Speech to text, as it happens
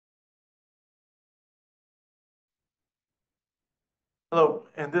Hello,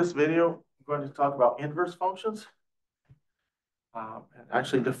 in this video, I'm going to talk about inverse functions and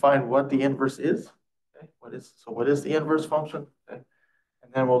actually define what the inverse is. Okay, what is the inverse function? Okay,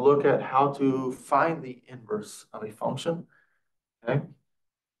 and then we'll look at how to find the inverse of a function. Okay,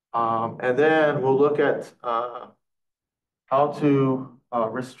 and then we'll look at how to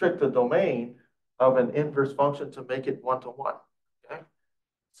restrict the domain of an inverse function to make it one-to-one. Okay,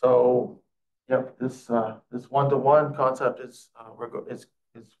 so yep, this one-to-one concept is is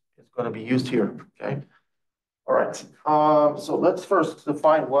going to be used here. Okay. All right. So let's first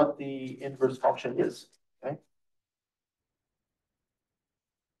define what the inverse function is. Okay.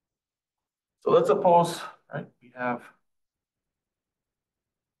 So let's suppose, right, we have,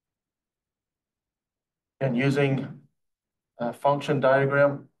 and using a function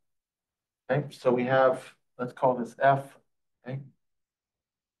diagram. Okay. So we have, let's call this f. Okay.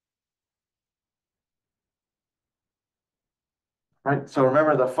 Right. So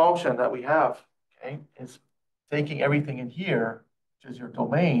remember the function that we have, okay, is taking everything in here, which is your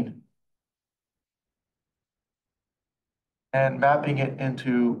domain, and mapping it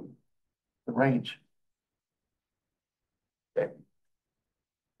into the range. Okay.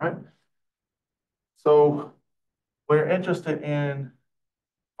 Right. So we're interested in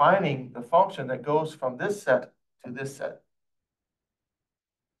finding the function that goes from this set to this set.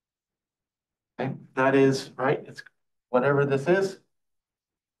 Okay, that is, right, it's whatever this is,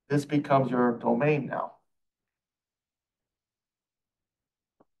 this becomes your domain now.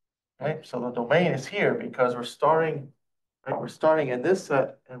 Right, so the domain is here because we're starting, right, we're starting in this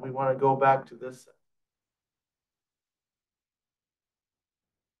set and we want to go back to this set.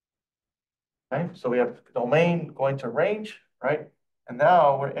 Right, so we have domain going to range, right? And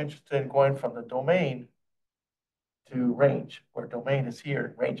now we're interested in going from the domain to range, where domain is here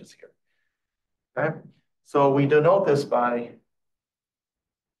and range is here. Okay, so we denote this by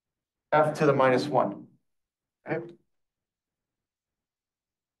f to the minus 1. Okay.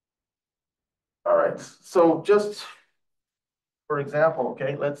 All right, so just for example,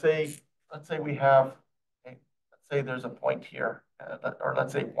 okay, let's say we have, okay, let's say there's a point here, or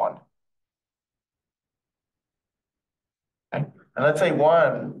let's say 1. Okay, and let's say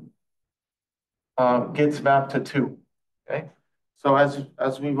 1 gets mapped to 2. Okay, so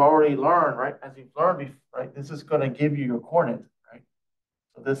as we've already learned, right, as you've learned before, right, this is going to give you your coordinate, right?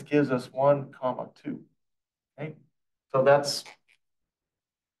 So this gives us 1, comma 2. Okay, so that's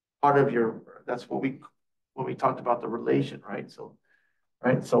part of your, that's what we talked about the relation, right? So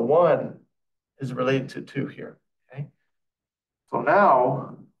right, so 1 is related to 2 here. Okay, so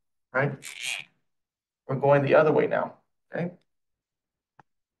now, right, we're going the other way now. Okay,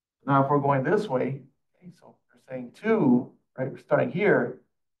 now if we're going this way, okay, so we're saying 2, right, we're starting here,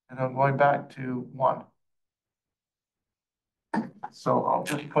 and I'm going back to 1. So I'll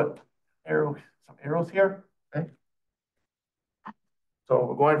just put some arrows here. Okay, so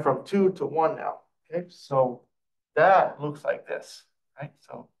we're going from 2 to 1 now. Okay, so that looks like this, right?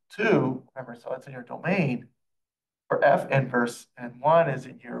 So 2, remember, so that's in your domain for F inverse, and 1 is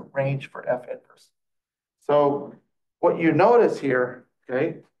in your range for F inverse. So what you notice here,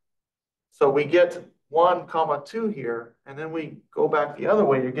 okay, so we get 1, comma 2 here, and then we go back the other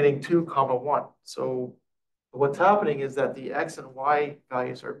way, you're getting 2, comma 1. So what's happening is that the X and Y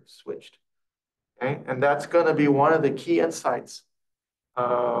values are switched. Okay, and that's going to be one of the key insights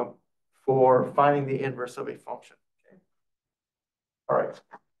uh, for finding the inverse of a function. Okay, all right.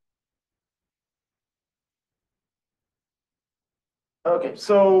 Okay,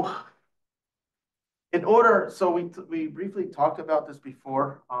 so in order, so we briefly talked about this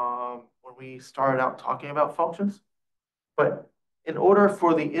before when we started out talking about functions. But in order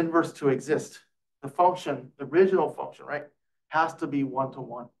for the inverse to exist, the function, the original function, right, has to be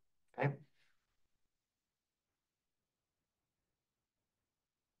one-to-one. Okay.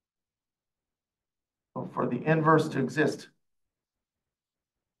 So for the inverse to exist,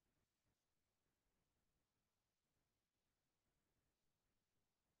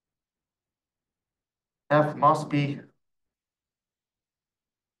 f must be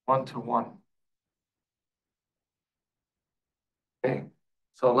one-to-one. Okay.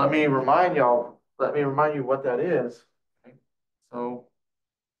 So let me remind you what that is. Okay. So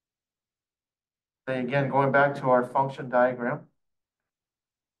again, going back to our function diagram.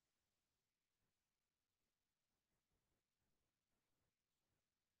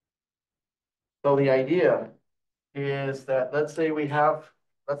 So the idea is that let's say we have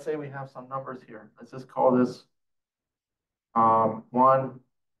some numbers here. Let's just call this 1,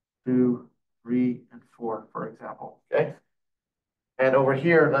 2, 3, and 4, for example. Okay. And over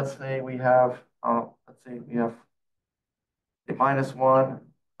here, let's say we have Okay, -1,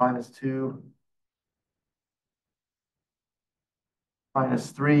 -2,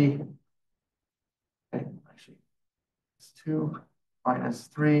 -3. Okay, actually, it's 2,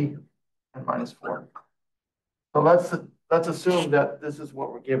 -3, and -4. So let's assume that this is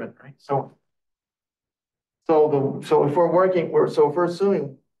what we're given, right? So if we're working, so if we're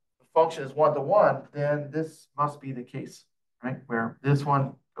assuming the function is 1 to 1, then this must be the case, right? Where this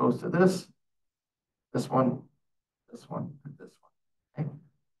one goes to this one, this one, and this one. Okay?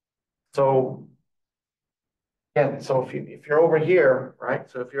 So again, so if you're over here, right?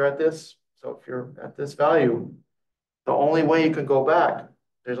 So if you're at this, so if you're at this value, the only way you can go back,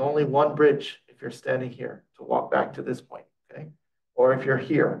 there's only one bridge if you're standing here to walk back to this point, okay? Or if you're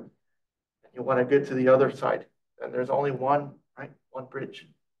here and you want to get to the other side, then there's only one, right? One bridge,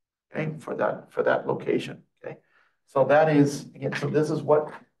 okay, for that location, okay? So that is, again, so this is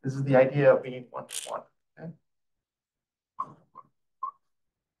the idea of being 1 to 1, okay?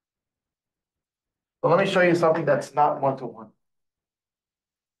 So let me show you something that's not 1 to 1.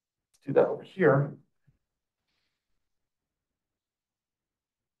 Let's do that over here.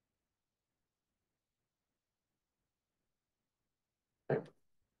 Okay.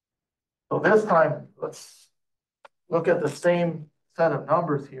 So this time, let's look at the same set of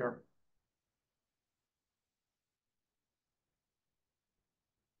numbers here.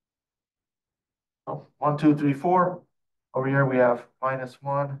 So 1, 2, 3, 4. Over here we have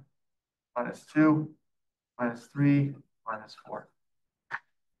 -1, -2, -3, -4.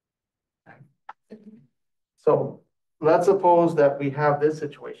 Okay. So let's suppose that we have this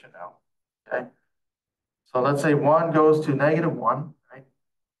situation now. Okay. So let's say 1 goes to -1, right?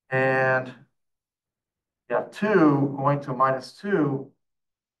 And you have 2 going to -2,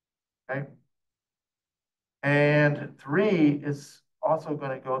 okay? And 3 is also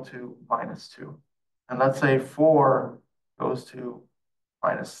going to go to -2. And let's say 4 goes to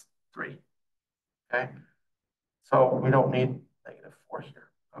 -3, okay? So we don't need -4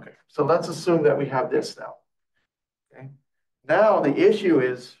 here. Okay, so let's assume that we have this now. Okay. Now the issue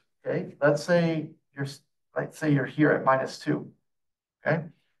is, okay, let's say you're here at -2. Okay.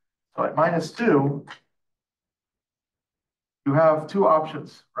 So at -2, you have two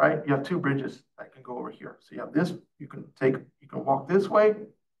options, right? You have two bridges that can go over here. So you have this, you can walk this way,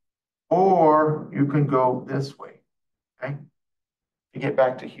 or you can go this way. Okay. To get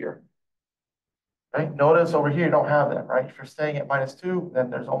back to here. Right? Notice over here you don't have that, right? If you're staying at -2, then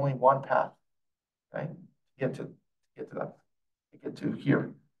there's only one path, okay? To get to that, to get to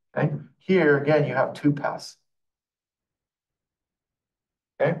here. Okay. Here again, you have two paths.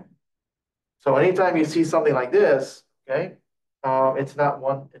 Okay. So anytime you see something like this, okay, it's not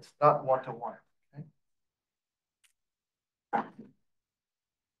one to one. Okay.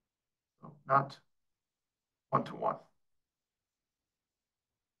 So not 1 to 1.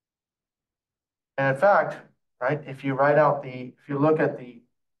 And in fact, right, if you look at the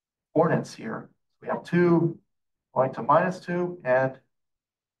coordinates here, we have 2 going to -2 and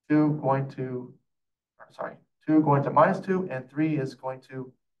 2 going to, sorry, 2 going to -2 and 3 is going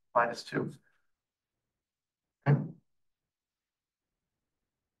to -2. Okay.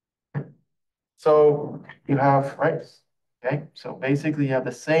 So you have, right, okay, so basically you have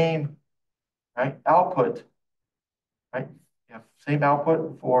the same, right, output, right? You have same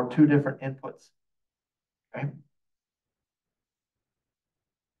output for two different inputs, okay?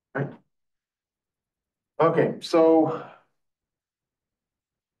 Right. Okay, so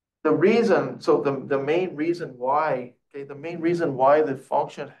the main reason why, okay, the main reason why the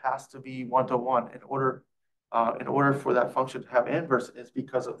function has to be 1 to 1 in order for that function to have inverse is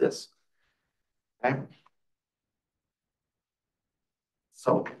because of this. Okay.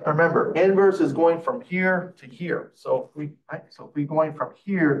 So remember, inverse is going from here to here. So if we going from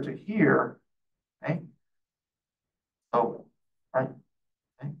here to here, okay. So right,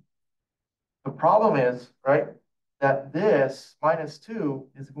 okay. The problem is, right, that this -2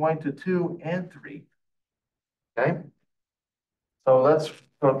 is going to 2 and 3. Okay. So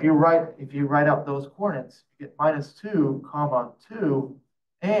if you write out those coordinates, you get -2, comma 2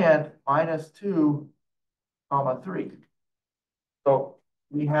 and -2, comma 3. So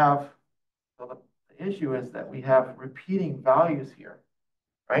we have, so the issue is that we have repeating values here,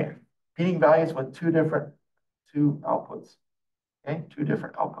 right? Repeating values with two outputs, okay? Two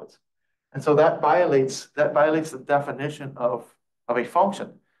different outputs. And so that violates the definition of a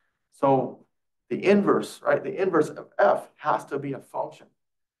function. So the inverse, right? The inverse of f has to be a function.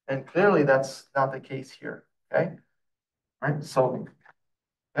 And clearly that's not the case here, okay? Right? So,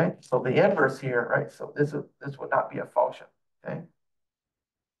 okay, so the inverse here, right? So this would not be a function, okay?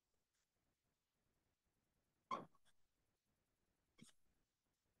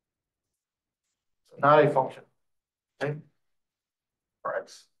 So not a function. Okay. All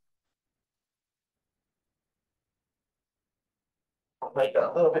right. I'll make it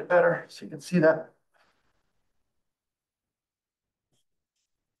a little bit better so you can see that.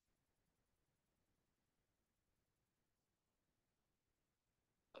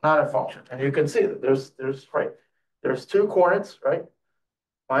 Not a function. And you can see that there's two coordinates, right?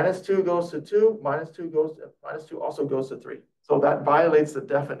 -2 goes to 2, -2 goes to, -2 also goes to 3. So that violates the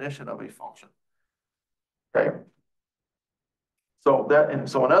definition of a function. Okay. So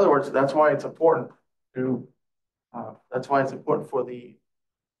in other words, that's why it's important to that's why it's important for the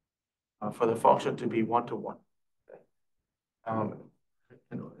function to be one-to-one. Okay.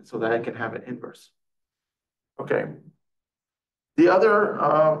 So that it can have an inverse. Okay.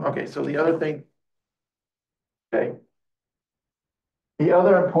 So the other thing, okay. The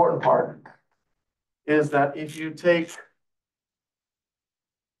other important part is that if you take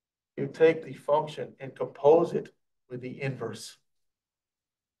the function and compose it with the inverse.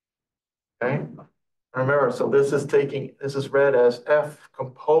 Okay. Remember, so this is read as f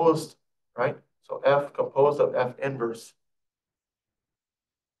composed, right? So f composed of f inverse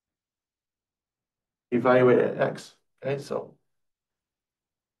evaluated at x. Okay, so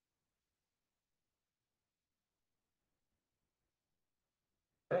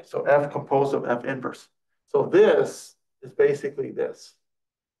f composed of f inverse. So this is basically this.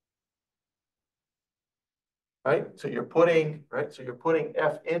 Right? So you're putting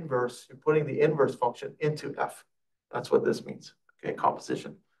f inverse, you're putting the inverse function into f. That's what this means. Okay,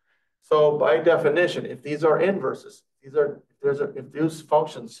 composition. So by definition, if these are inverses, if these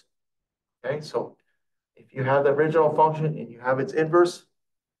functions, okay, so if you have the original function and you have its inverse,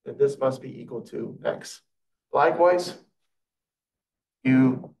 then this must be equal to x. Likewise,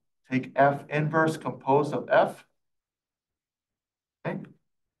 you take f inverse composed of f, okay,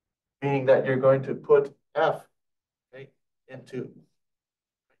 meaning that you're going to put f, okay, into,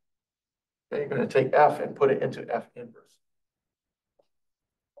 okay, you're going to take f and put it into f inverse.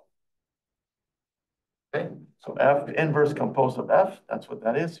 Okay, so f inverse composed of f, that's what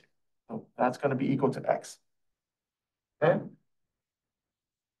that is. So that's going to be equal to x. Okay.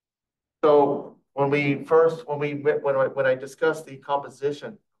 So when I discussed the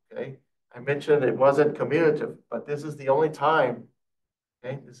composition, okay, I mentioned it wasn't commutative, but this is the only time,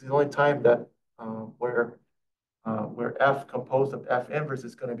 okay, this is the only time that where f composed of f inverse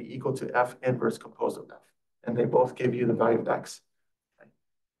is going to be equal to f inverse composed of f, and they both give you the value of x. Okay.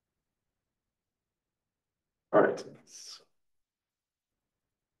 All right.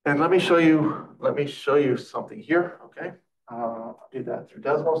 And let me show you something here. Okay, I'll do that through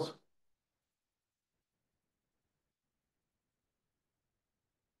Desmos.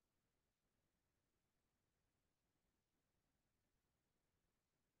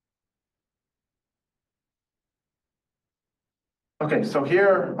 Okay, so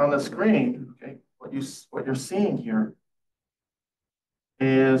here on the screen, okay, what you're seeing here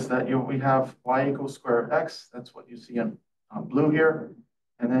is that we have y equals square root of x. That's what you see in blue here,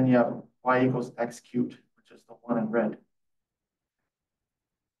 and then you have y equals x cubed, which is the one in red.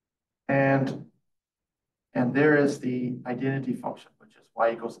 And there is the identity function, which is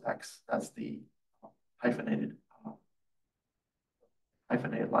y equals x. That's the hyphenated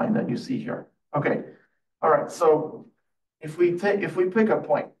line that you see here. Okay, all right. So if we pick a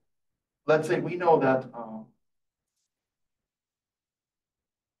point, let's say we know that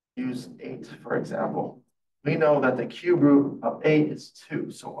use 8 for example. We know that the cube root of 8 is 2.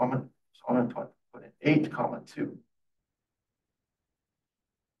 So I'm gonna put in 8 comma 2.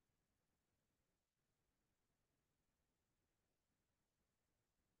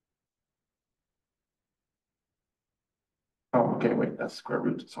 Oh, okay, wait, that's square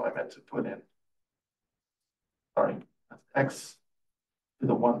root. So I meant to put in, sorry, that's x to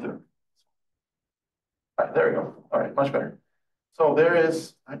the 1/3. All right, there we go. All right, much better. So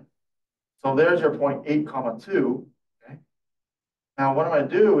there's your point 8 comma 2. Okay. Now what I'm going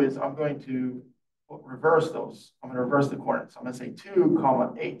to do is I'm going to reverse those. I'm going to reverse the coordinates. I'm going to say 2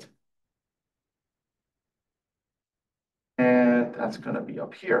 comma 8. And that's going to be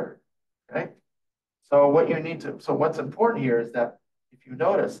up here. Okay. So what's important here is that if you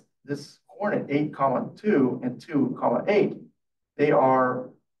notice this coordinate 8 comma 2 and 2 comma 8, they are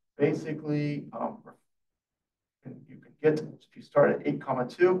basically you can get, if you start at 8 comma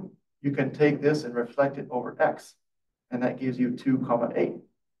 2, you can take this and reflect it over x, and that gives you 2 comma 8.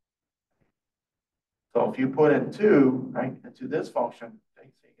 So if you put in 2, right, into this function, okay,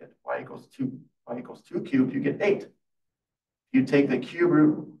 so you get y equals 2 cubed, you get 8. You take the cube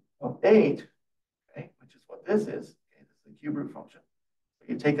root of 8, okay, which is what this is. Okay, this is the cube root function.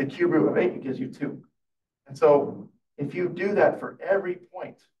 You take the cube root of 8, it gives you 2. And so if you do that for every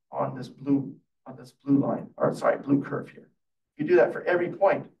point on this blue line, or sorry, blue curve here, if you do that for every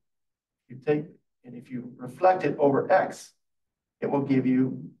point, you take, and if you reflect it over x, it will give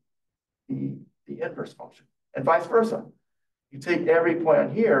you the inverse function, and vice versa. You take every point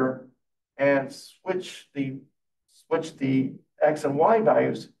on here and switch the x and y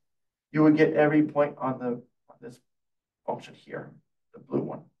values, you would get every point on this function here, the blue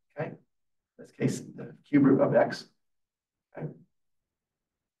one. Okay, in this case, the cube root of x. Okay.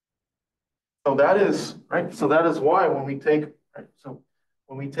 So that is right. So that is why when we take right, so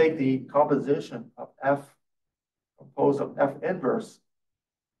when we take the composition of f composed of f inverse,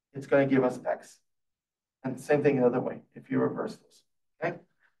 it's going to give us x. And same thing the other way if you reverse this. Okay.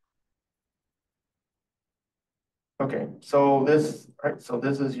 Okay. So this right. So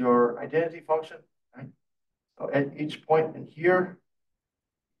this is your identity function. Right. So at each point in here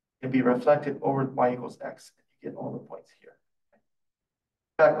can be reflected over y equals x, and you get all the points here.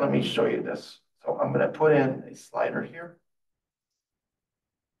 In fact, let me show you this. So I'm going to put in a slider here.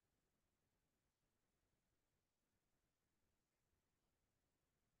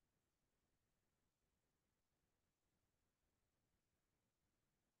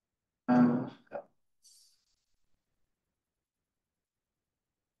 Yeah.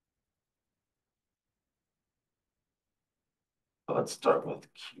 So let's start with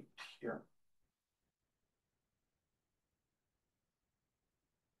cubed here.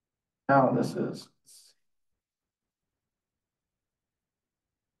 Now this is,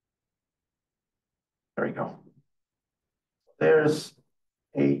 there we go. There's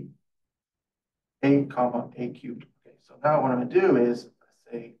a comma a cubed. Okay, so now what I'm going to do is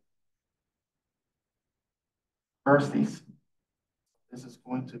say first these. This is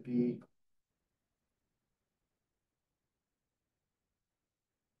going to be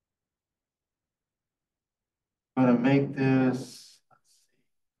I'm going to make this let's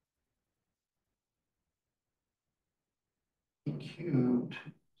see, a cubed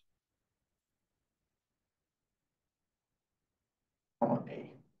comma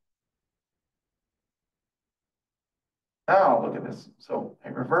a. Now look at this. So I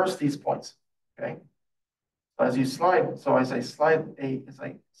reverse these points. Okay. So as you slide, so as I slide a, as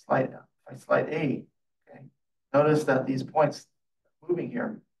I slide, if I slide a, okay, notice that these points moving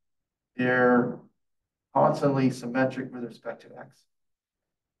here, they're constantly symmetric with respect to x.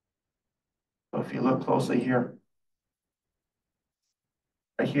 So if you look closely here,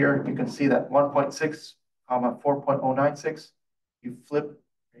 right here, you can see that 1.6, 4.096, you flip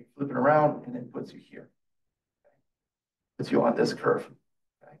it around and it puts you here. Okay. Puts you on this curve.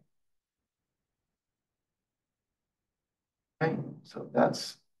 Okay. Okay. So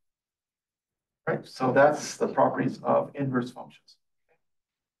that's right. So that's the properties of inverse functions.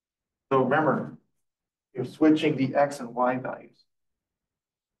 So remember, you're switching the x and y values.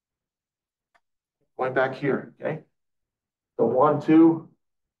 Going back here, okay? So 1, 2,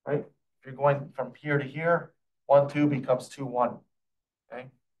 right? If you're going from here to here, 1, 2 becomes 2, 1, okay?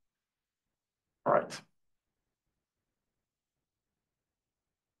 All right.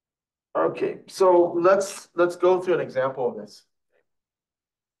 Okay, so let's go through an example of this.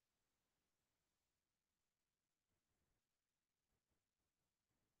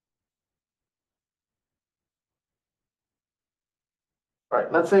 All right,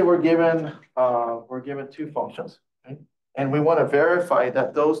 let's say we're given two functions, okay? And we want to verify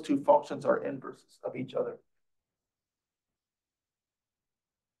that those two functions are inverses of each other.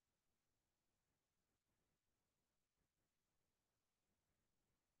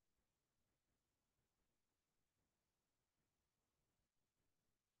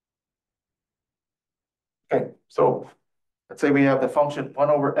 Okay, so let's say we have the function 1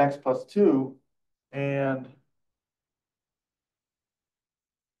 over x plus 2, and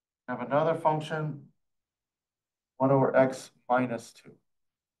have another function 1 over x minus 2.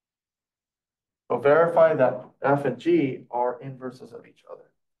 So verify that f and g are inverses of each other.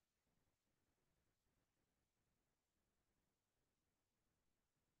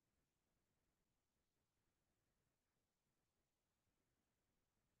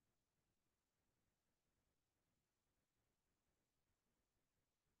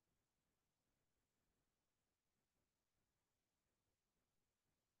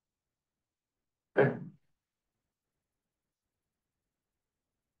 Okay.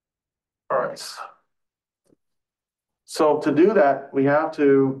 All right. So to do that, we have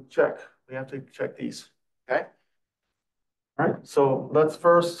to check. We have to check these. Okay. All right. So let's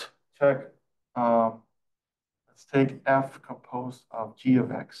first check. Let's take f composed of g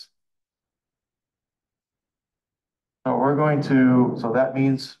of x. So we're going to, so that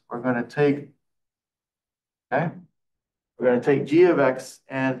means we're going to take, okay, we're going to take g of x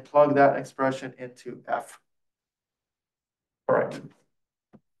and plug that expression into f. All right.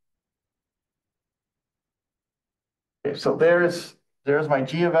 Okay, so there's my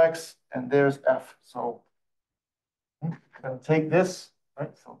g of x and there's f. So I'm going to take this,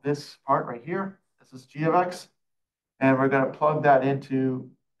 right? So this part right here, this is g of x, and we're going to plug that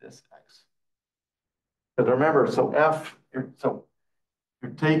into this x. Because remember, so f, so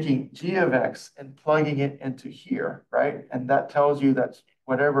you're taking g of x and plugging it into here, right? And that tells you that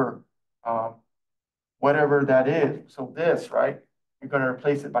whatever um, whatever that is, so this, right? You're going to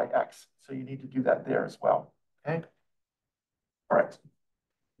replace it by x. So you need to do that there as well. Okay. All right.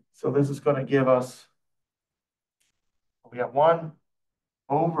 So this is going to give us, we have 1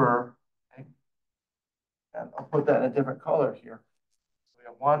 over, okay, and I'll put that in a different color here. We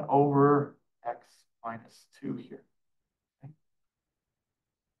have 1 over x minus 2 here. Okay?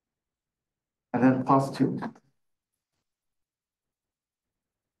 And then plus 2.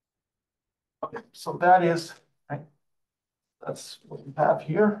 Okay, so that is, right, that's what we have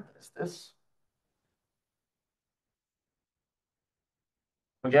here, is this.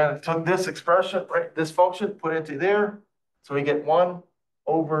 Again, took this expression, right, this function, put it into there. So we get 1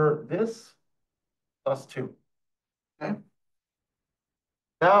 over this plus 2. Okay.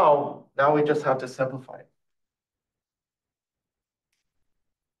 Now we just have to simplify it.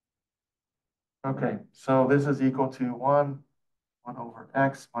 Okay, so this is equal to 1 over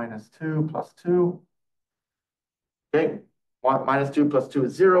x minus 2 plus 2. Okay, 1 minus 2 plus 2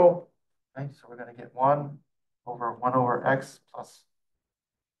 is 0. Okay, so we're going to get 1 over x plus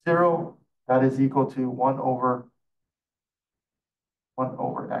 0. That is equal to 1 over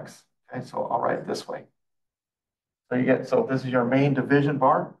x. Okay, so I'll write it this way. So you get, so this is your main division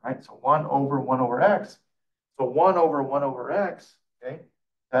bar, right? So 1 over x. So 1 over x, okay,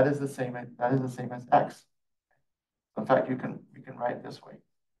 that is the same as x. In fact, you can write it this way.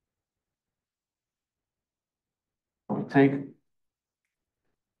 So we take,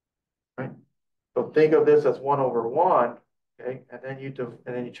 right? So think of this as 1 over 1, okay, and then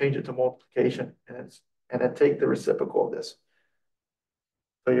you change it to multiplication, and then take the reciprocal of this.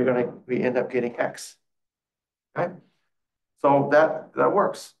 So we end up getting x. Okay, so that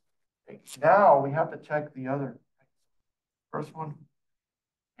works. Okay. Now we have to check the other first one.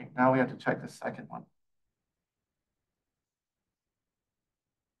 Okay. Now we have to check the second one.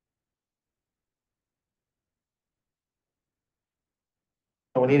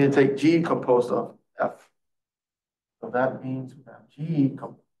 So we need to take g composed of f. So that means we have g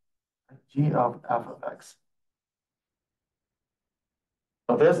of f of x.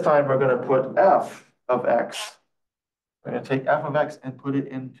 So this time we're going to put f of x. We're going to take f of x and put it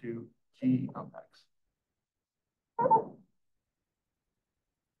into g of x.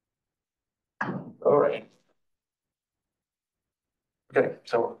 All right. Okay,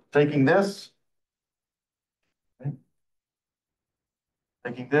 so taking this, okay,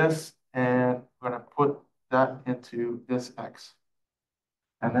 taking this, and we're going to put that into this x,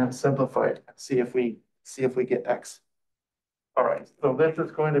 and then simplify it and see if we get x. All right, so this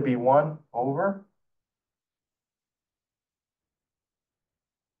is going to be 1 over,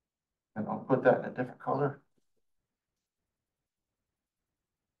 and I'll put that in a different color.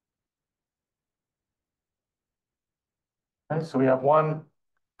 Okay, so we have 1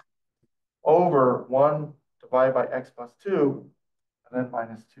 over 1 divided by x plus 2, and then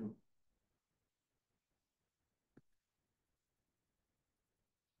minus 2.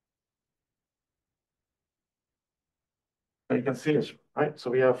 So you can see this, right? So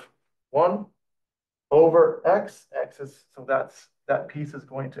we have 1 over x, so that piece is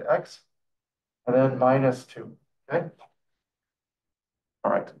going to x, and then minus 2, okay?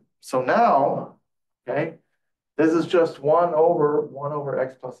 All right, so now, okay, this is just 1 over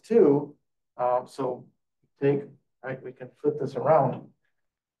x plus 2. So right, we can flip this around.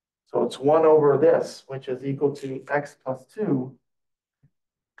 So it's 1 over this, which is equal to x plus 2.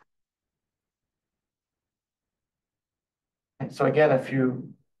 And so again, if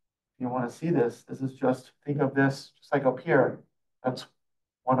you want to see this, this is just, think of this just like up here. That's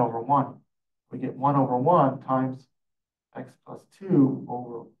 1 over 1. We get 1 over 1 times x plus 2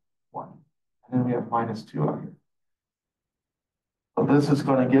 over 1. And then we have minus 2 out here. So this is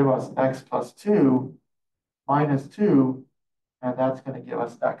going to give us x plus 2 minus 2, and that's going to give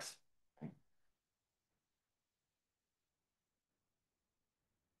us x.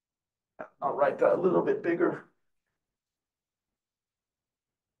 I'll write that a little bit bigger.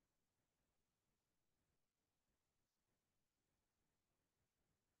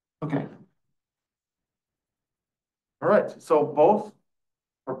 Okay. All right, so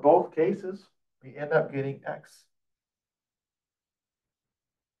for both cases, we end up getting x,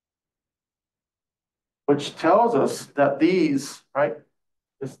 which tells us that these, right?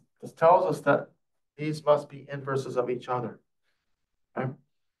 This tells us that these must be inverses of each other. Okay?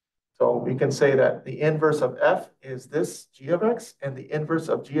 So we can say that the inverse of f is this g of x, and the inverse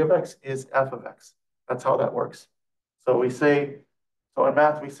of g of x is f of x. That's how that works. So we say, so in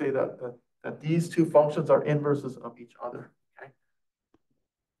math, we say that these two functions are inverses of each other. Okay.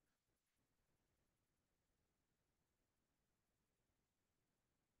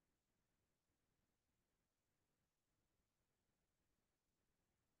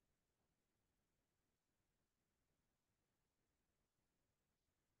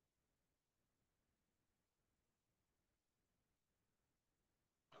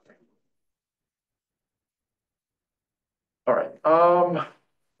 All right.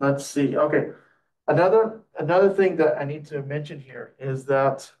 Let's see. Okay. Another thing that I need to mention here is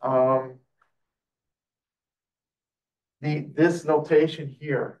that this notation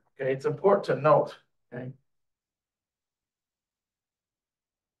here, okay, it's important to note, okay,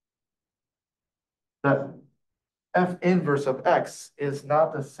 that f inverse of x is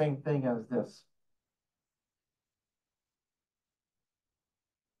not the same thing as this.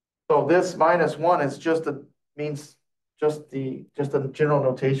 So this minus one is just a means just a general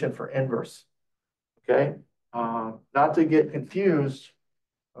notation for inverse. Okay, not to get confused.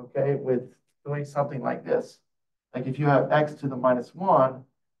 Okay, with doing something like this, like if you have x to the minus one,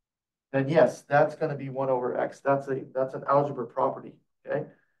 then yes, that's going to be one over x. That's an algebra property. Okay,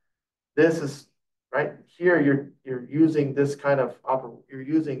 this is right here. You're using this kind of you're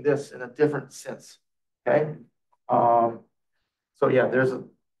using this in a different sense. Okay, so yeah, so.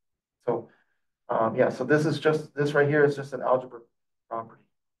 Yeah, so this right here is just an algebra property.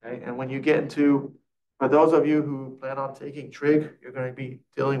 Okay, and when you get into, for those of you who plan on taking trig, you're going to be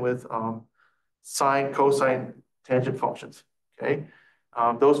dealing with sine, cosine, tangent functions. Okay,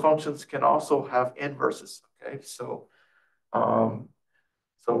 those functions can also have inverses. Okay, um,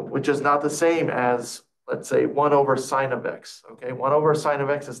 so which is not the same as, let's say, 1 over sine of x. Okay, 1 over sine of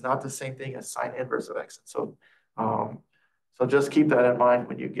x is not the same thing as sine inverse of x. So, um, so just keep that in mind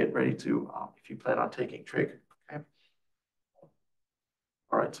when you get ready to, if you plan on taking trig. Okay,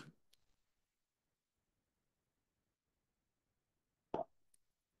 all right.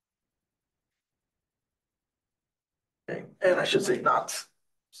 Okay, and I should say not.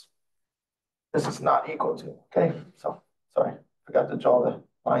 This is not equal to. Okay, so sorry, forgot to draw the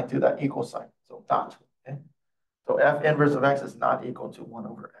line through that equal sign. So not. Okay, so f inverse of x is not equal to 1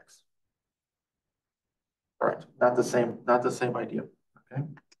 over x. All right, not the same idea. Okay.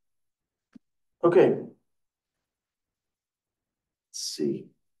 Okay, let's see.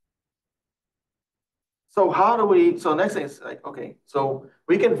 So how do we, so next thing is like, okay, so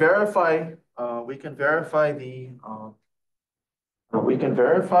we can verify we can verify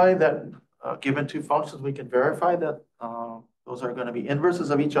that given two functions, we can verify that those are going to be inverses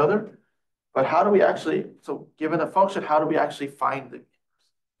of each other. But how do we actually, so given a function, how do we actually find the inverse?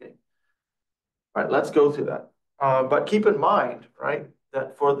 Okay, all right, let's go through that. But keep in mind, right,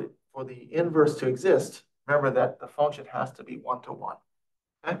 that for the inverse to exist, remember that the function has to be 1 to 1.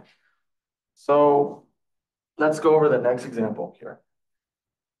 Okay, so let's go over the next example here.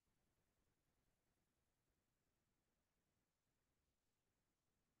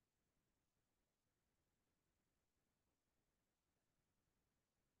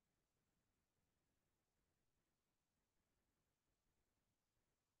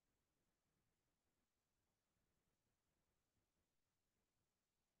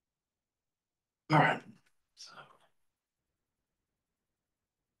 All right. So,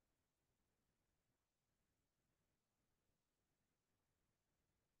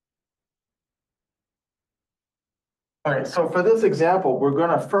 all right. So for this example, um, we're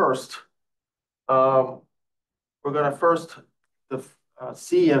gonna first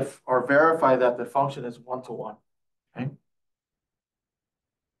see if or verify that the function is 1 to 1. Okay.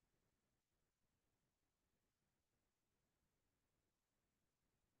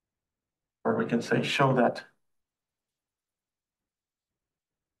 Or we can say show that.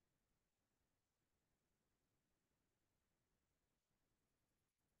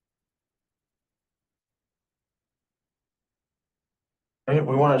 Okay.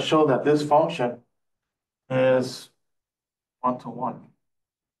 We want to show that this function is 1 to 1.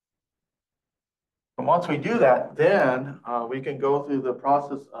 And once we do that, then we can go through the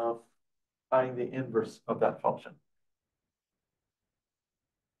process of finding the inverse of that function.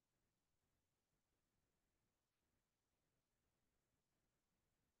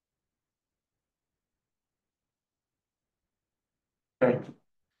 Okay,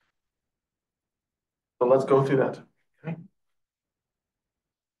 so let's go through that. Okay.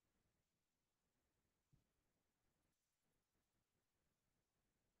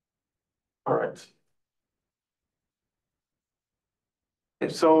 All right.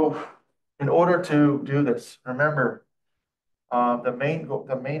 Okay, so in order to do this, remember, the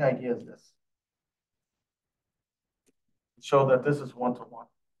main idea is this: show that this is one to one.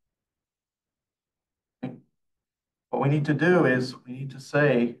 Okay? What we need to do is we need to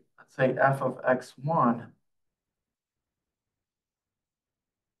say, let's say f of x1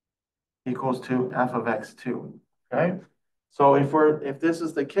 equals to f of x2. Okay. So if this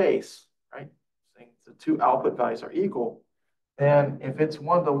is the case, right, saying the two output values are equal, then if it's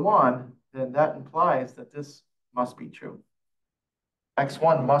one to one, then that implies that this must be true.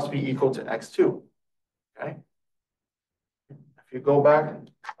 X1 must be equal to x2. Okay. If you go back,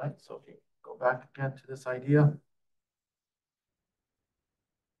 right, so if you go back again to this idea,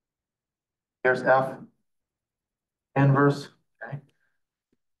 here's f inverse. Okay.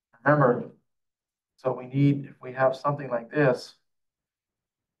 Remember, so we need, if we have something like this,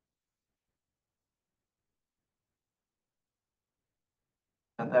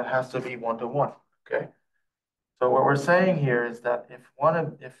 then that has to be one to one. Okay. So what we're saying here is that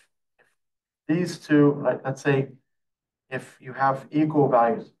if these two, like let's say if you have equal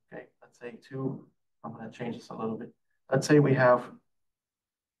values, okay, let's say two, I'm going to change this a little bit. Let's say we have,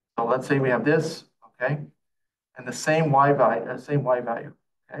 so let's say we have this, okay, and the same y value,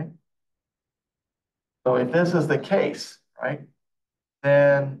 okay. So if this is the case, right,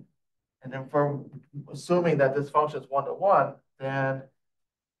 then, and then for assuming that this function is one to one, then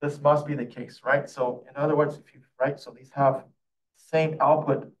this must be the case, right? So in other words, if you, right, so these have same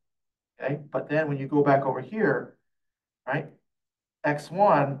output, okay, but then when you go back over here, right,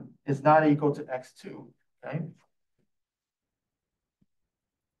 x1 is not equal to x2, okay?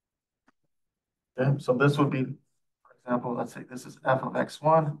 Okay, so this would be, for example, let's say this is f of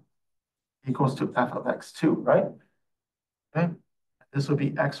x1 equals to f of x2, right? Okay, this would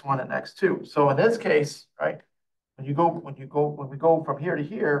be x1 and x2. So in this case, right, when we go from here to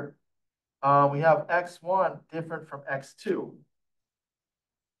here, we have x1 different from x2.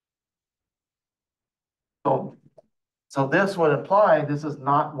 So, so this would imply this is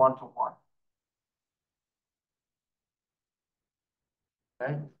not one to one.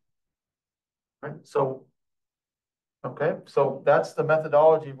 Okay, right? So, okay, so that's the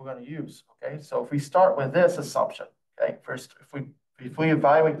methodology we're going to use. Okay, so if we start with this assumption, okay, first, if we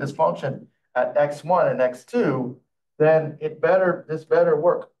evaluate this function at x1 and x2, then this better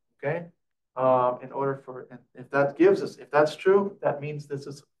work. Okay, in order for, if that gives us, if that's true, that means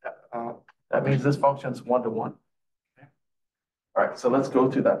that means this function is one to one. Okay. All right, so let's go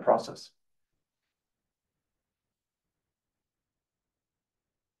through that process.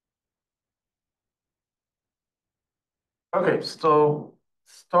 Okay, so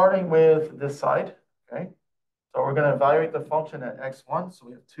starting with this side, okay, so we're going to evaluate the function at x1. So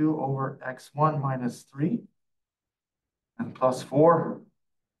we have 2 over x1 minus 3 and plus 4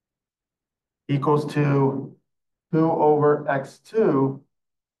 equals to 2 over x2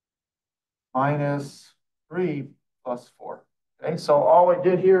 minus 3 plus 4. Okay, so all we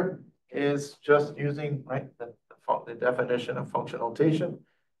did here is just using, right, the definition of function notation.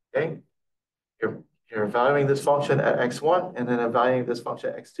 Okay, you're evaluating this function at x1 and then evaluating this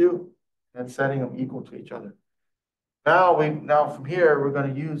function at x2 and setting them equal to each other. Now from here,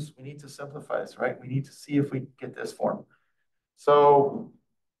 we need to simplify this, right? We need to see if we get this form. So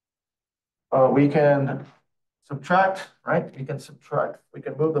we can subtract, right? We can subtract. We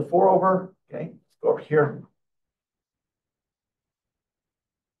can move the 4 over, okay? Let's go over here.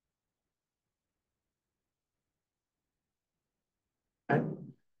 Okay.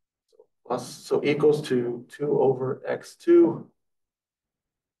 So equals to 2 over x2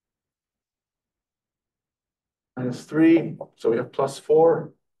 minus 3. So we have plus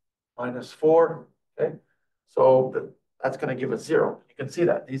 4 minus 4, okay? So that's going to give us 0. You can see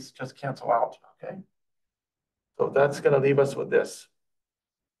that. These just cancel out, okay? So that's going to leave us with this.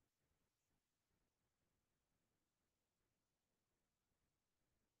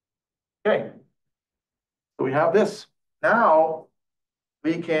 Okay, so we have this. Now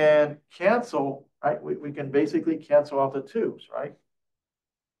we can cancel, right? We can basically cancel out the 2's, right?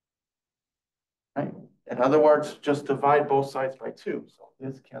 Right? In other words, just divide both sides by 2. So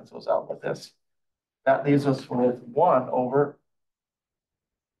this cancels out with this. That leaves us with 1 over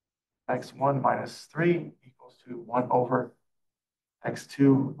x1 minus 3 equals to 1 over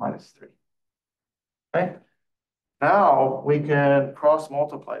x2 minus 3. Okay. Now we can cross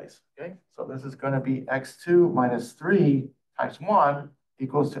multiply this. Okay. So this is going to be x2 minus 3 times 1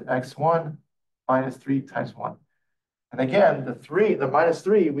 equals to x1 minus 3 times 1. And again, the minus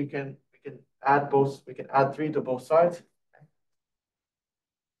 3, we can add 3 to both sides.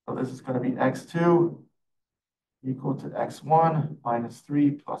 So this is going to be x2 equal to x1 minus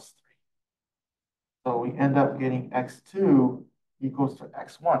 3 plus 3. So we end up getting x2 equals to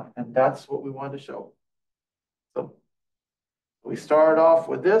x1, and that's what we wanted to show. So we start off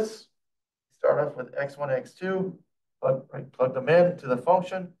with this. Start off with x1 and x2, plug them in to the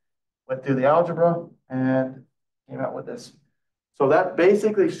function, went through the algebra, and came out with this. So that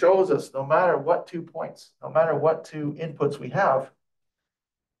basically shows us no matter what 2 points, no matter what 2 inputs we have,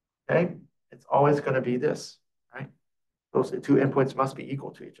 okay, it's always going to be this, right? Those 2 inputs must be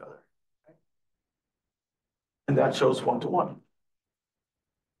equal to each other. Okay? And that shows 1-to-1.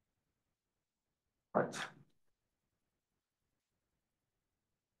 Right.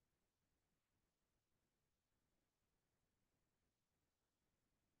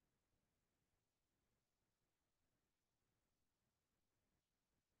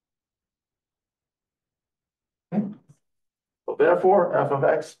 Okay. So therefore, f of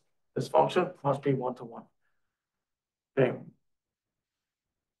x, this function must be 1-to-1. Okay.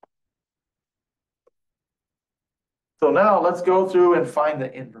 So now let's go through and find the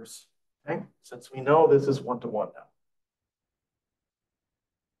inverse. Okay, since we know this is 1-to-1 now.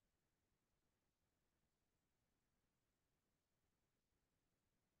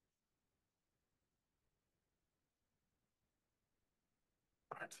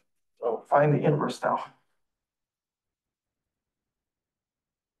 All right. So find the inverse now.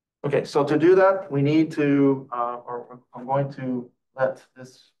 Okay, so to do that, we need to, I'm going to let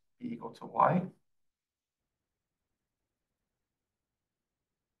this be equal to y.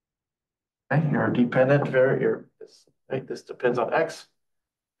 Okay, your dependent variable, this depends on x.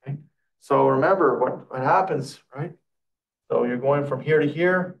 Okay, so remember what happens, right? So you're going from here to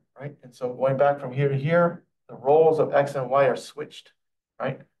here, right? And so going back from here to here, the roles of x and y are switched,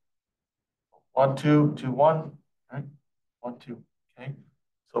 right? 1, 2, 2, 1, right? 1, 2, okay?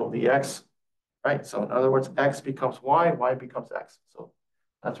 So the x, right? So in other words, x becomes y becomes x. So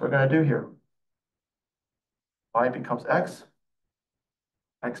that's what we're going to do here. Y becomes x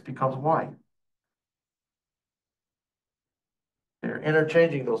becomes y. They're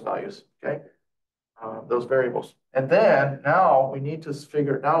interchanging those values, okay? Those variables. And then now we need to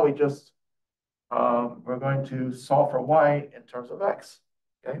figure, now we just, we're going to solve for y in terms of x,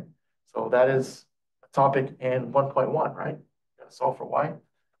 okay? So that is a topic in 1.1, right? We're gonna solve for y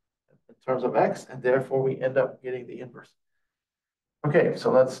in terms of x, and therefore we end up getting the inverse. Okay, so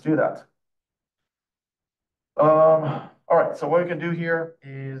let's do that. All right, so what we can do here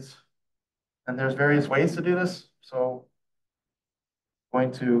is, and there's various ways to do this. So I'm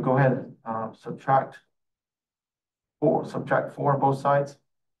going to go ahead and subtract 4 on both sides.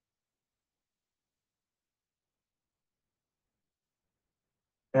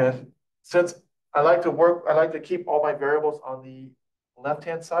 And since I like to keep all my variables on the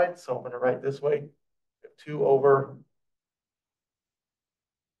left-hand side, so I'm going to write this way, 2 over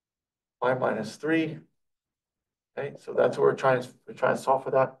y minus 3. Okay, so that's what we're trying to solve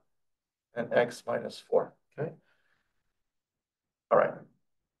for that, and x minus 4. Okay. All right.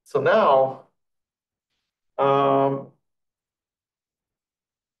 So now I'm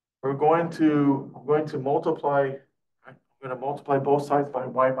going to multiply. Right? I'm going to multiply both sides by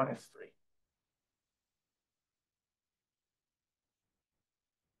y minus 3.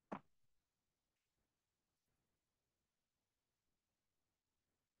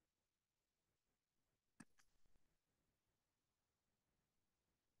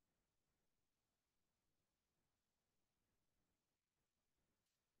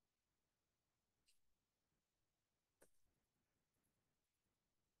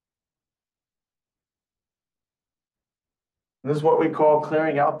 This is what we call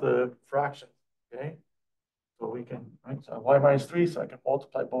clearing out the fraction. Okay. So we can, right? So y minus 3, so I can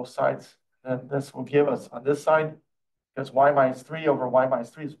multiply both sides. And this will give us on this side, because y minus 3 over y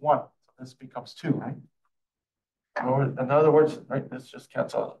minus 3 is 1. So this becomes 2, right? Or in other words, right, this just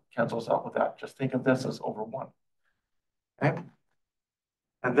cancels out with that. Just think of this as over 1. Okay?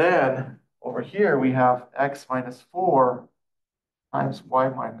 And then over here we have x minus 4 times y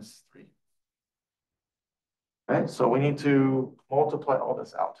minus 3. Okay, so we need to multiply all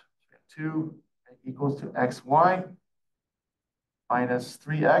this out. 2 equals to xy minus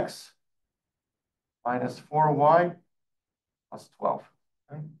 3x minus 4y plus 12.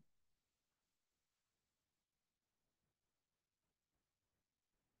 Okay?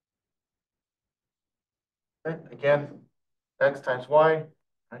 Okay, again, x times y,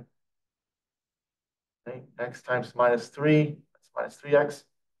 right? Okay, x times minus 3, that's minus 3x.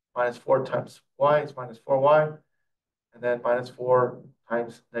 Minus 4 times y is minus 4y. And then minus 4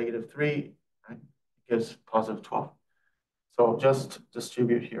 times negative 3, right, gives positive 12. So just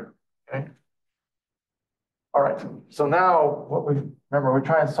distribute here, okay? All right, so now remember, we're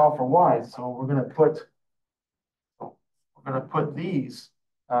trying to solve for y, so we're gonna put these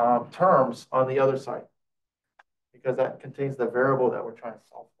terms on the other side because that contains the variable that we're trying to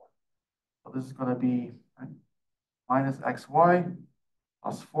solve for. So this is gonna be, right, minus xy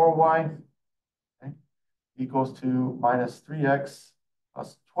plus 4y, okay, equals to minus 3x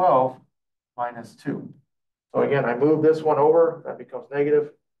plus 12 minus 2. So again, I move this one over, that becomes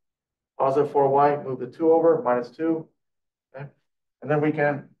negative. Positive 4y, move the 2 over, minus 2. Okay? And then we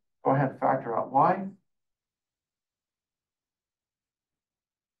can go ahead and factor out y.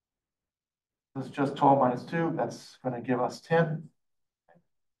 This is just 12 minus 2. That's going to give us 10.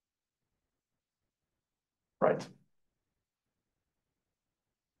 Right.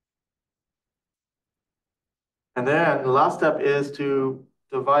 And then the last step is to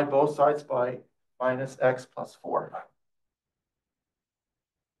divide both sides by minus x plus 4.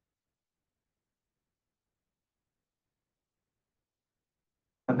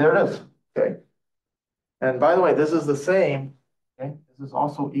 And there it is. Okay. And by the way, this is the same. Okay. This is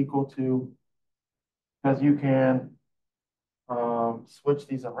also equal to, because you can switch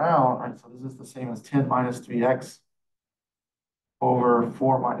these around, right? So this is the same as 10 minus 3x over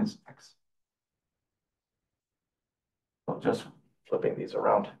 4 minus x. So just flipping these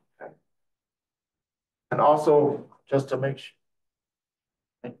around. Okay. And also, just to make sure,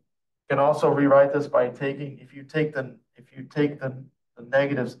 you can also rewrite this by taking, if you take the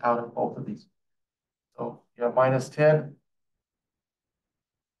negatives out of both of these. So you have minus 10.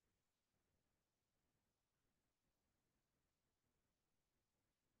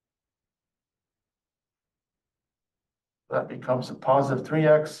 That becomes a positive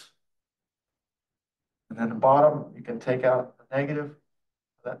 3x. And then the bottom, you can take out the negative.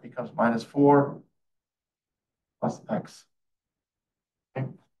 That becomes minus 4 plus x. Okay.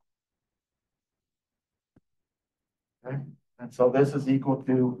 Okay. And so this is equal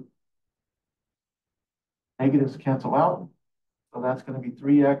to, negatives cancel out. So that's going to be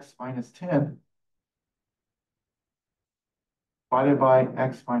 3x minus 10 divided by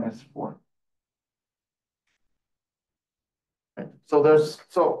x minus 4. Okay.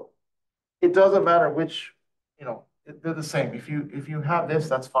 So it doesn't matter which, they're the same. If you have this,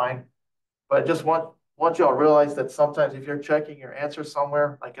 that's fine. But I just want y'all to realize that sometimes if you're checking your answer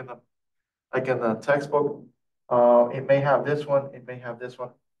somewhere, like in the textbook, it may have this one, it may have this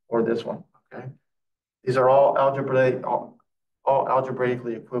one, or this one. Okay. These are all algebraically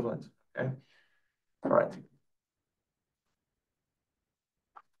equivalent. Okay. All right.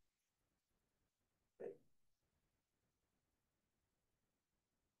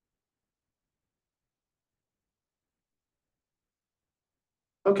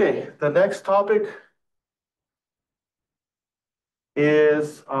 Okay, the next topic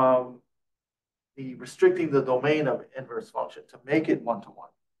is the restricting the domain of inverse function to make it one-to-one.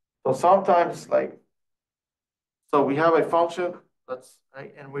 So sometimes so we have a function,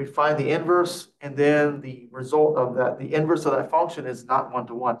 right, and we find the inverse, and then the result of that, the inverse of that function is not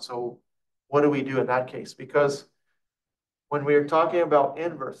one-to-one. So what do we do in that case? Because when we are talking about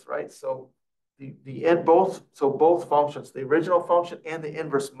inverse, right? So both functions, the original function and the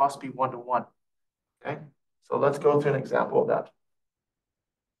inverse must be one-to-one. Okay. So let's go to an example of that.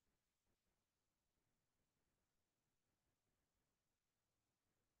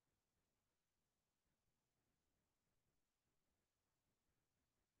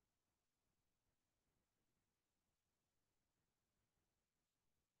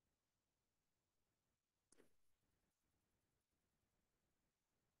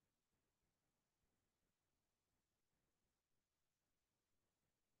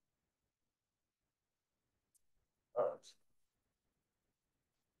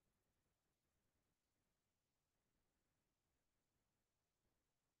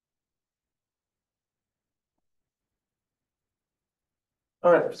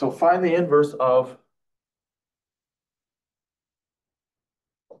 All right, so find the inverse of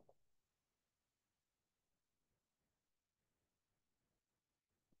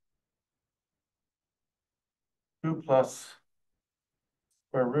 2 plus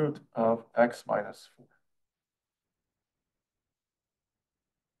square root of x minus 4.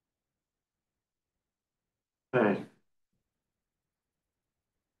 Okay.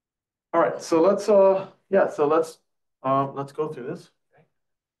 All right, so let's let's go through this. Okay.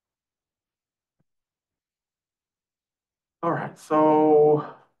 All right, so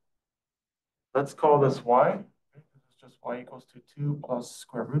let's call this y. This is just y equals to 2 plus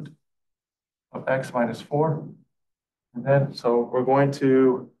square root of x minus 4. And then, so we're going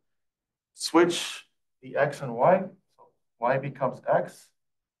to switch the x and y. So y becomes x,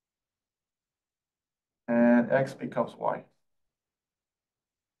 and x becomes y.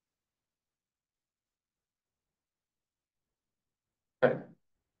 Okay.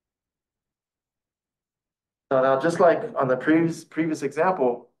 So now, just like on the previous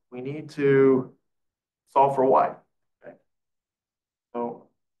example, we need to solve for y. Okay. So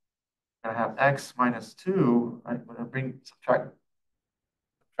I have x minus 2. Right? We're going to subtract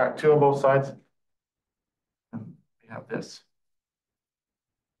 2 on both sides. And we have this.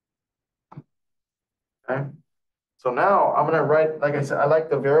 Okay. So now I'm going to write, like I said, I like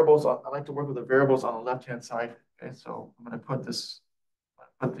to work with the variables on the left-hand side. Okay. So I'm going to put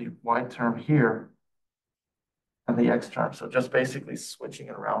the y term here and the x term. So just basically switching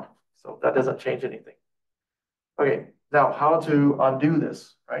it around. So that doesn't change anything. Okay, now how to undo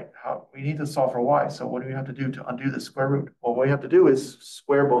this, right? How we need to solve for y. So what do we have to do to undo the square root? Well, what we have to do is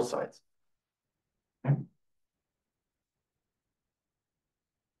square both sides. Okay.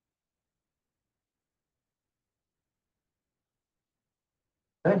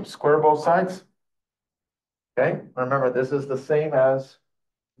 Okay, square both sides. Okay, remember this is the same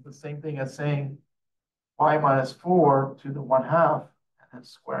thing as saying y minus 4 to the 1/2 and then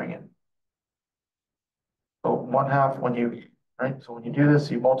squaring it. So 1/2 right? So when you do this,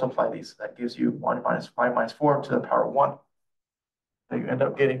 you multiply these. That gives you 1 minus y minus 4 to the power 1. So you end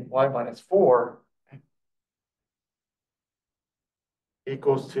up getting y minus 4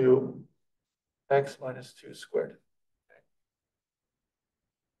 equals to x minus 2 squared.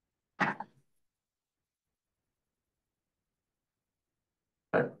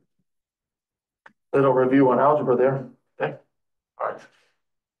 Okay. Little review on algebra there. Okay. All right.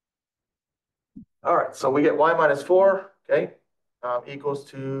 All right. So we get y minus 4. Okay. Equals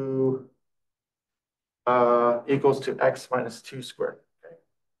to x minus 2 squared. Okay.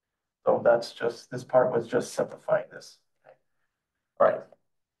 So that's just, this part was just simplifying this. Okay. All right.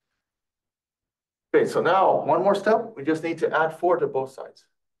 Okay. So now one more step. We just need to add 4 to both sides.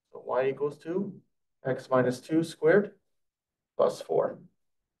 So y equals to x minus 2 squared plus 4.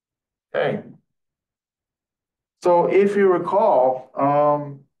 Okay. So if you recall,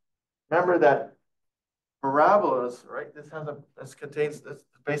 remember that parabolas, right?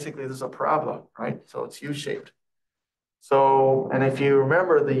 Basically this is a parabola, right? So it's U-shaped. So, and if you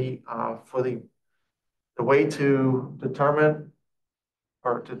remember for the way to determine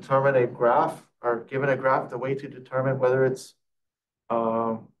a graph, or given a graph, the way to determine whether it's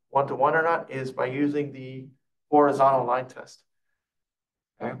one-to-one or not is by using the horizontal line test.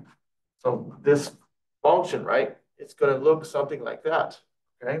 Okay. So this function, right? It's going to look something like that.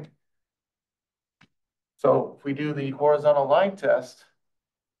 Okay. So if we do the horizontal line test,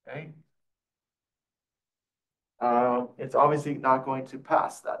 okay, it's obviously not going to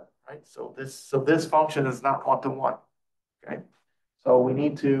pass that, right? So this function is not one-to-one, okay? So we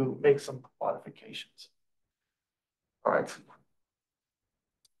need to make some modifications. All right.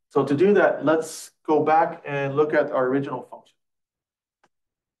 So to do that, let's go back and look at our original function.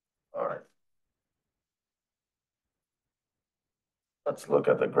 All right. Let's look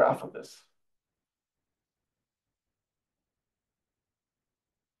at the graph of this.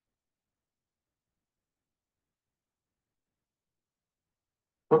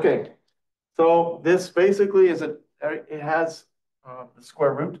 Okay, so this basically is it has the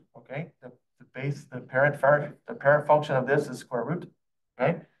square root. Okay, the parent function of this is square root.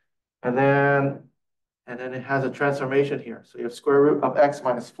 Okay, and then it has a transformation here. So you have square root of x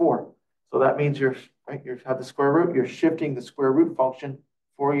minus 4. So that means you have the square root. You're shifting the square root function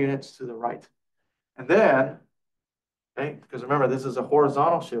 4 units to the right, and then okay, because remember this is a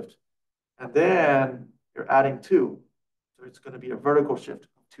horizontal shift, and then you're adding 2, so it's going to be a vertical shift of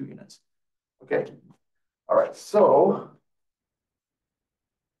 2 units. Okay. All right. So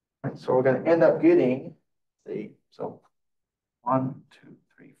we're going to end up getting, so 1, 2,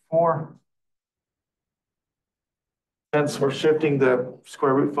 3, 4. Since we're shifting the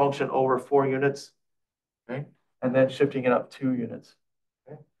square root function over 4 units, okay, and then shifting it up 2 units.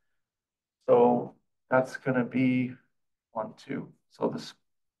 Okay. So that's going to be 1, 2. So it's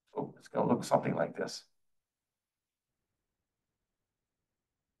going to look something like this.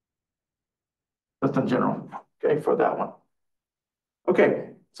 Just in general. Okay, for that one. Okay,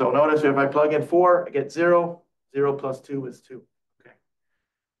 so notice if I plug in 4, I get 0. 0 plus 2 is 2. Okay.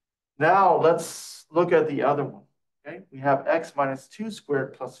 Now let's look at the other one. Okay, we have x minus 2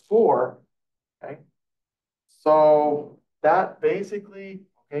 squared plus 4. Okay, so that basically,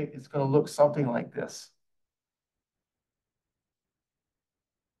 okay, it's going to look something like this.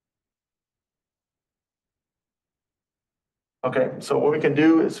 Okay, so what we can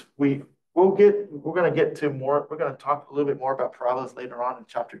do is we're going to get to more, we're going to talk a little bit more about parabolas later on in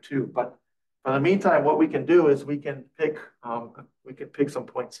chapter 2. But for the meantime, what we can do is we can pick some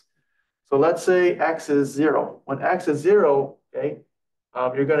points. So let's say x is 0. When x is 0, okay,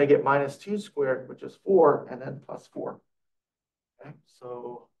 you're going to get minus 2 squared, which is 4, and then plus 4. Okay,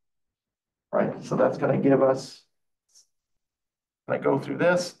 so, right, so that's going to give us, I go through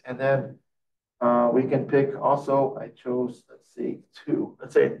this, and then we can pick also, I chose, let's see, 2.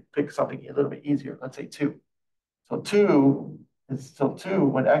 Let's say pick something a little bit easier. Let's say 2. So 2 is still 2.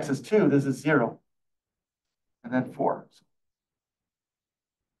 When x is 2, this is 0. And then 4.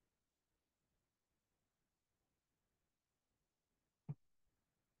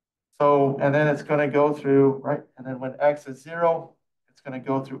 So, and then it's going to go through, right? And then when x is 0, it's going to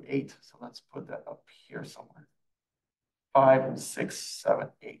go through 8. So let's put that up here somewhere. 5, 6, 7,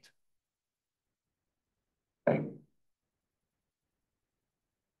 8. Okay.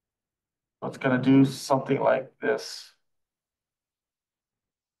 So it's going to do something like this.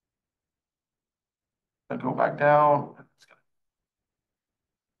 Then go back down. It's going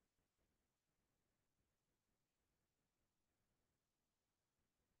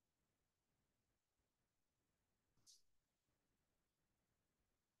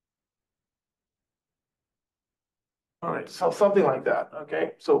All right, so something like that,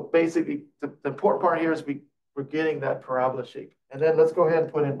 okay? So basically, the important part here is we're getting that parabola shape. And then let's go ahead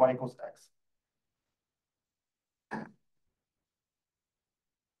and put in y equals x.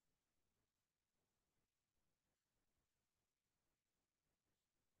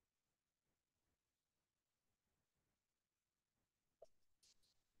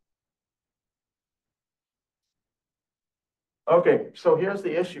 Okay, so here's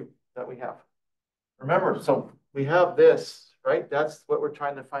the issue that we have. Remember, so we have this, right? That's what we're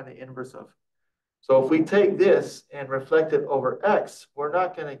trying to find the inverse of. So if we take this and reflect it over x, we're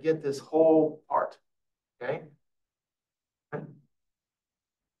not going to get this whole part, okay?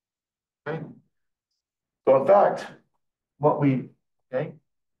 Okay. So in fact, okay? In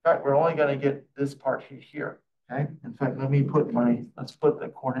fact, we're only going to get this part here, okay? In fact, let's put the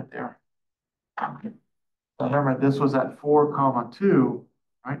coordinate there. Okay. So remember, this was at 4, comma 2,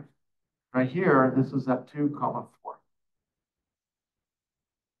 right? Right here, this is at 2, comma 4.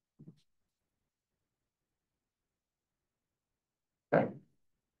 Okay.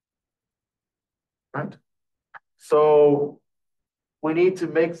 Right? So we need to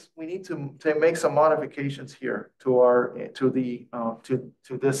make some modifications here to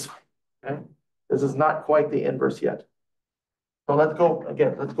this. Okay, this is not quite the inverse yet. So let's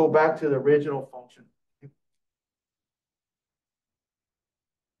go back to the original function.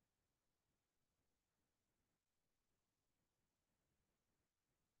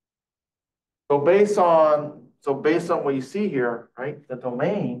 So based on what you see here, right? The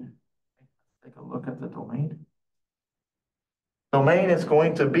domain. Take a look at the domain. Domain is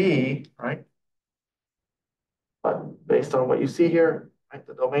going to be right. But based on what you see here, right,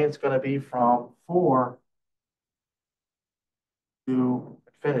 the domain is going to be from 4 to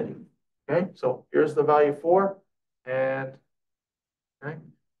infinity. Okay, so here's the value 4, and okay,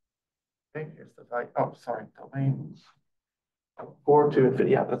 here's the value. Oh, sorry, domain 4 to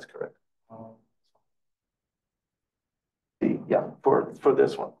infinity. Yeah, that's correct. Yeah, for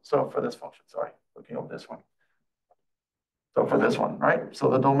this one. So for this function, sorry, looking over this one. So for this one, right? So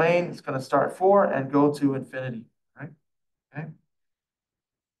the domain is going to start 4 and go to infinity, right? Okay.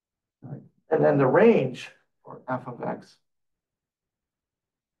 All right. And then the range for f of x.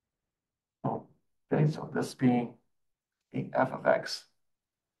 Oh, okay, so this being f of x.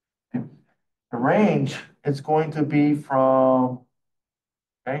 Okay. The range is going to be from,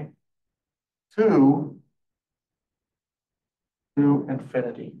 okay, 2 to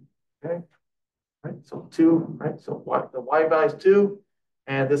infinity. Okay, right? So 2, right? So what the y values 2,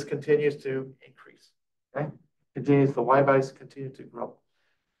 and this continues to increase. Okay, the y values continue to grow.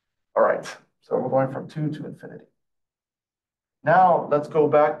 All right, so we're going from 2 to infinity. Now let's go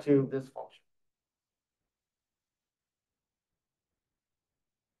back to this function.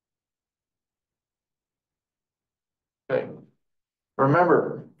 Okay,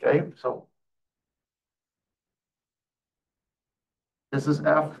 remember, okay, so this is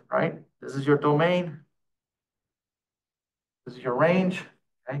f, right? This is your domain. This is your range.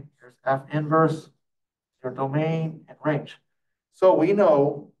 Okay, here's f inverse, your domain and range. So we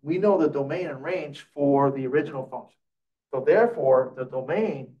know the domain and range for the original function. So therefore, the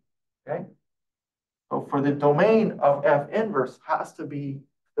domain, okay, so for the domain of f inverse has to be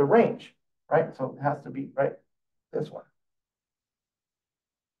the range, right? So it has to be, right, this one.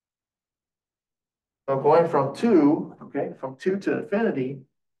 So going from 2, okay, from 2 to infinity,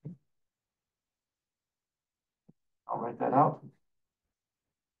 I'll write that out.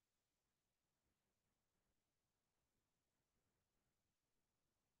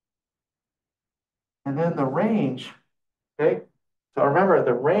 And then the range, okay? So remember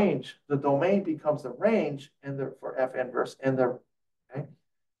the range, the domain becomes the range in the for f inverse in the okay,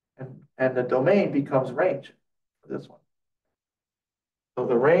 and the domain becomes range for this one. So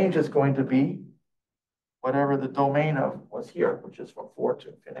the range is going to be whatever the domain of was here, which is from 4 to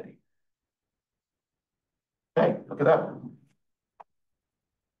infinity. Okay, look at that.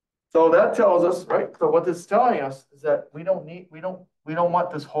 So that tells us, right? So what this is telling us is that we don't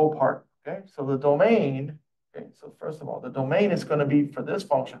want this whole part. Okay, so the domain, okay, so first of all, the domain is going to be for this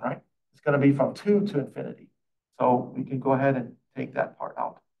function, right? It's going to be from 2 to infinity. So we can go ahead and take that part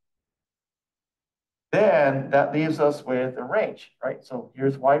out. Then that leaves us with a range, right? So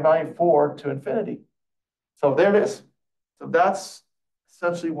here's y value 4 to infinity. So there it is. So that's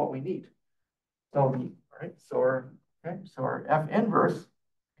essentially what we need. So, right? So our f inverse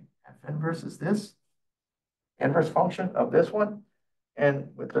is this inverse function of this one.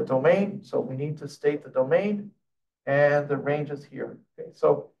 And with the domain, so we need to state the domain and the range is here. Okay,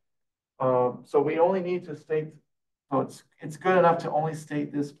 so so we only need to state, so it's good enough to only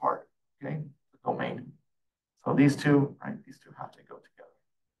state this part, okay, the domain. So these two, right, these two have to go together.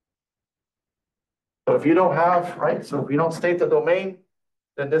 So if you don't have, right, so if you don't state the domain,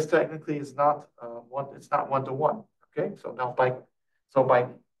 then this technically is not it's not one-to-one. Okay, so now by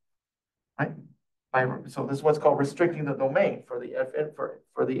right, so this is what's called restricting the domain for the fn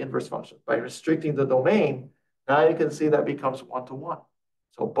for the inverse function. By restricting the domain, now you can see that becomes one-to-one.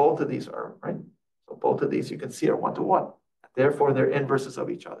 So both of these are right. So both of these you can see are one-to-one. Therefore, they're inverses of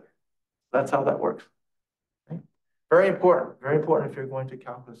each other. That's how that works. Okay? Very important if you're going to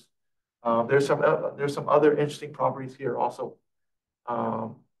calculus. There's some other interesting properties here also.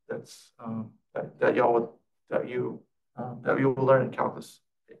 That y'all would that you will learn in calculus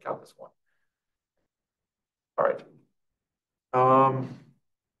 1. All right.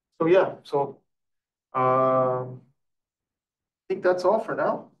 So yeah, so I think that's all for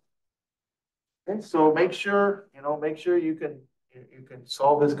now. Okay, so make sure you can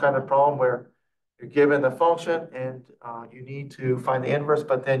solve this kind of problem where you're given the function and you need to find the inverse,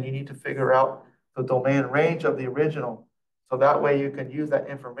 but then you need to figure out the domain range of the original. So that way you can use that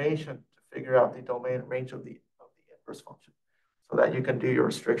information to figure out the domain range of the inverse function so that you can do your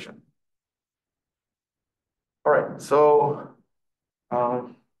restriction. All right, so I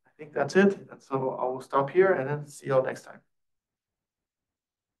think that's it. And so I will stop here and then see you all next time.